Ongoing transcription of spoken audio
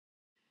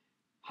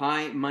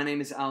Hi, my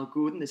name is Al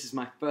Gordon. This is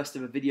my first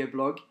ever video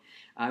blog.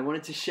 I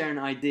wanted to share an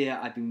idea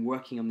I've been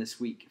working on this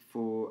week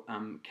for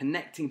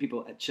connecting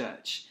people at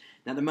church.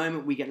 Now, at the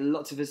moment, we get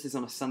lots of visitors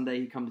on a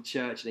Sunday who come to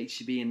church at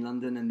HCB in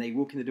London, and they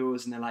walk in the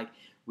doors and they're like,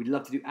 we'd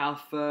love to do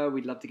Alpha,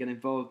 we'd love to get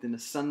involved in the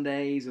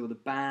Sundays or the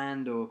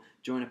band or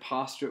join a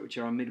pastorate, which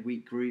are our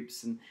midweek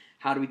groups, and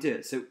how do we do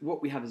it? So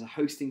what we have is a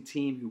hosting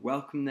team who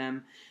welcome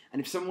them, and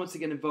if someone wants to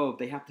get involved,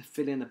 they have to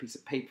fill in a piece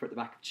of paper at the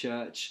back of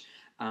church,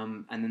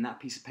 and then that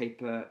piece of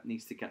paper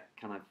needs to get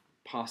kind of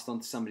passed on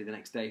to somebody the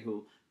next day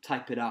who'll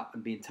type it up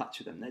and be in touch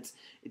with them.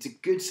 It's a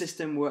good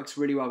system, works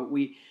really well, but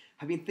we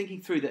have been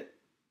thinking through that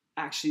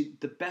actually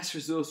the best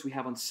resource we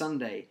have on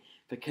Sunday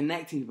for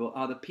connecting people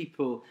are the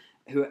people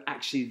who are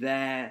actually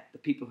there, the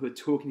people who are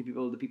talking to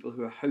people, the people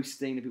who are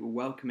hosting, the people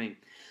welcoming.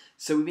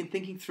 So we've been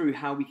thinking through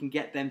how we can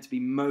get them to be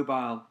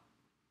mobile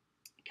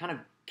kind of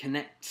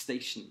connect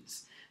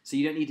stations. So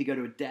you don't need to go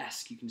to a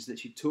desk, you can just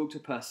literally talk to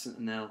a person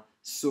and they'll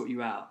sort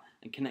you out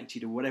and connect you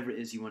to whatever it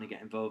is you want to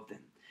get involved in.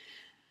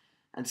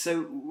 And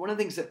so one of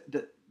the things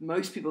that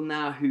most people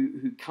now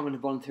who come and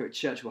volunteer at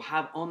church will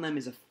have on them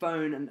is a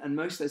phone, and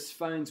most of those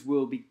phones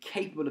will be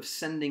capable of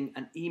sending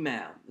an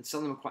email. And some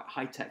of them are quite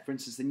high-tech. For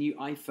instance, the new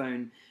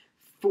iPhone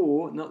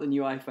 4, not the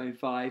new iPhone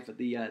 5, but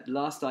the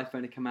last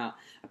iPhone to come out,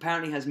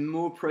 apparently has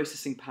more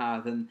processing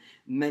power than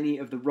many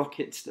of the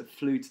rockets that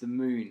flew to the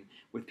moon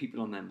with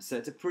people on them. So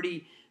it's a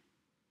pretty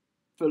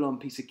full-on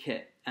piece of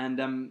kit,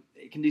 and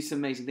it can do some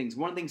amazing things.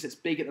 One of the things that's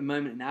big at the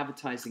moment in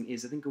advertising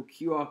is a thing called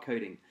QR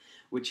coding,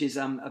 which is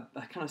a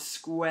kind of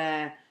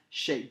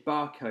square-shaped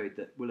barcode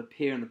that will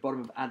appear on the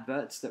bottom of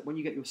adverts, that when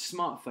you get your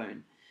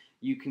smartphone,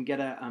 you can get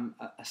a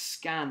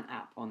scan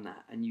app on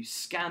that, and you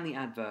scan the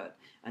advert,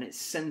 and it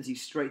sends you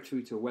straight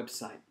through to a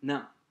website.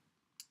 Now,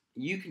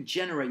 you can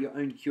generate your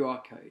own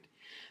QR code.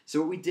 So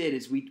what we did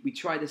is we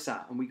tried this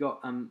out, and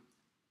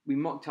we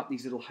mocked up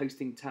these little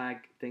hosting tag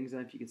things. I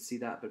don't know if you can see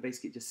that, but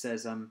basically it just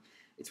says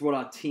it's what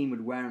our team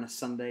would wear on a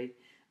Sunday,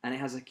 and it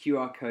has a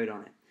QR code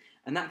on it.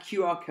 And that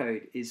QR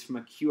code is from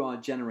a QR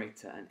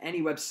generator. And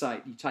any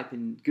website, you type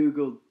in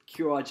Google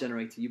QR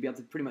generator, you'll be able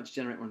to pretty much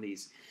generate one of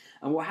these.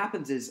 And what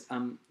happens is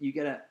you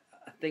get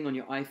a thing on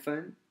your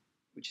iPhone,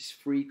 which is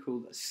free,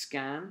 called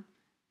Scan.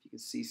 If you can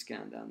see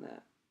Scan down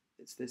there,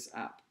 it's this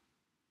app,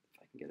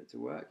 if I can get it to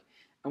work.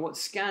 And what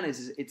Scan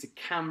is it's a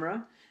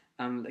camera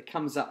that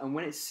comes up, and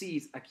when it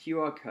sees a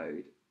QR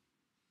code,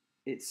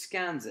 it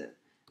scans it.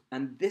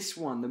 And this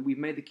one, then we've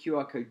made the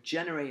QR code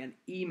generate an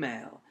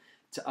email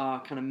to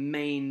our kind of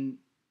main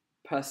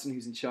person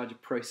who's in charge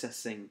of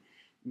processing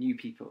new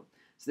people.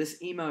 So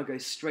this email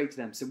goes straight to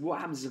them. So what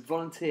happens is a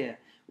volunteer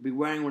will be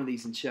wearing one of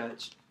these in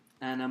church,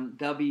 and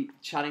they'll be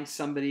chatting to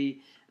somebody,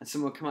 and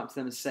someone will come up to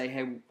them and say,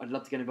 hey, I'd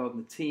love to get involved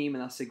in the team.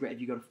 And they'll say, great,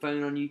 have you got a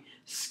phone on you?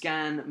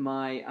 Scan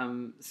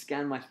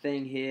my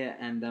thing here,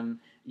 and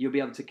you'll be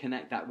able to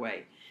connect that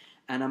way.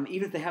 And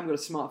even if they haven't got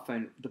a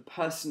smartphone, the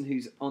person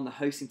who's on the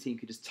hosting team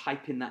could just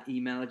type in that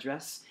email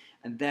address,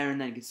 and there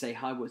and then could say,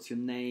 hi, what's your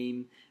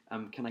name?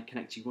 Can I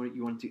connect you?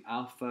 You want to do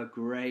Alpha?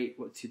 Great.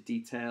 What's your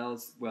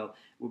details? Well,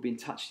 we'll be in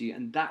touch with you.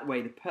 And that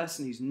way, the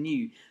person who's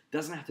new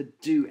doesn't have to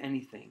do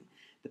anything.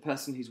 The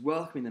person who's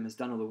welcoming them has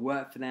done all the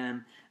work for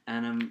them,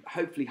 and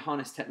hopefully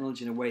harness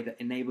technology in a way that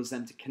enables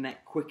them to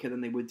connect quicker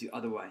than they would do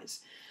otherwise.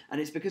 And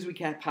it's because we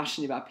care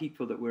passionately about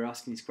people that we're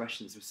asking these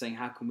questions. We're saying,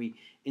 how can we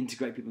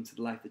integrate people into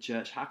the life of the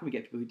church? How can we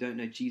get people who don't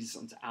know Jesus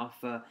onto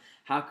Alpha?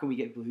 How can we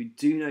get people who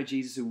do know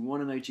Jesus, who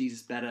want to know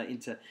Jesus better,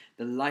 into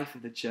the life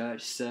of the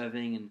church,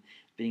 serving and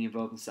being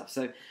involved in stuff?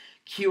 So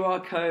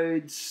QR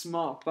codes,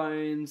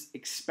 smartphones,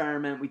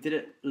 experiment. We did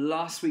it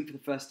last week for the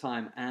first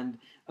time, and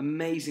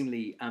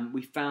amazingly,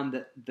 we found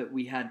that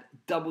we had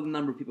double the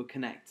number of people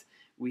connect.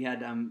 We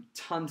had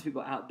tons of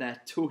people out there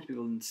talking to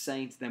people and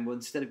saying to them, well,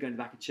 instead of going to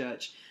the back of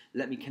church,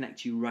 let me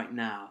connect you right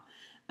now.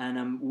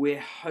 And we're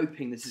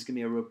hoping this is going to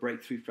be a real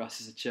breakthrough for us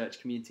as a church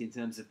community in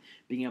terms of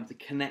being able to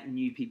connect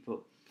new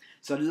people.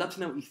 So I'd love to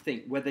know what you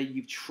think, whether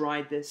you've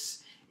tried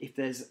this, if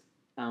there's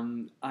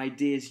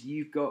ideas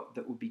you've got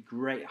that would be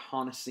great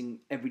harnessing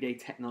everyday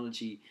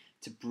technology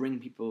to bring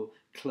people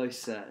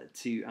closer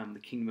to the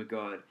kingdom of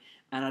God.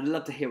 And I'd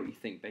love to hear what you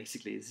think,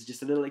 basically. This is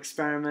just a little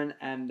experiment,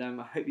 and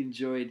I hope you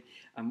enjoyed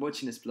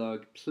watching this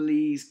blog.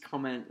 Please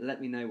comment, let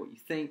me know what you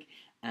think.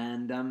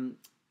 And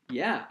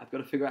yeah, I've got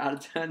to figure out how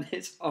to turn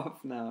this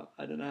off now.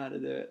 I don't know how to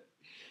do it.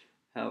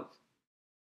 Help.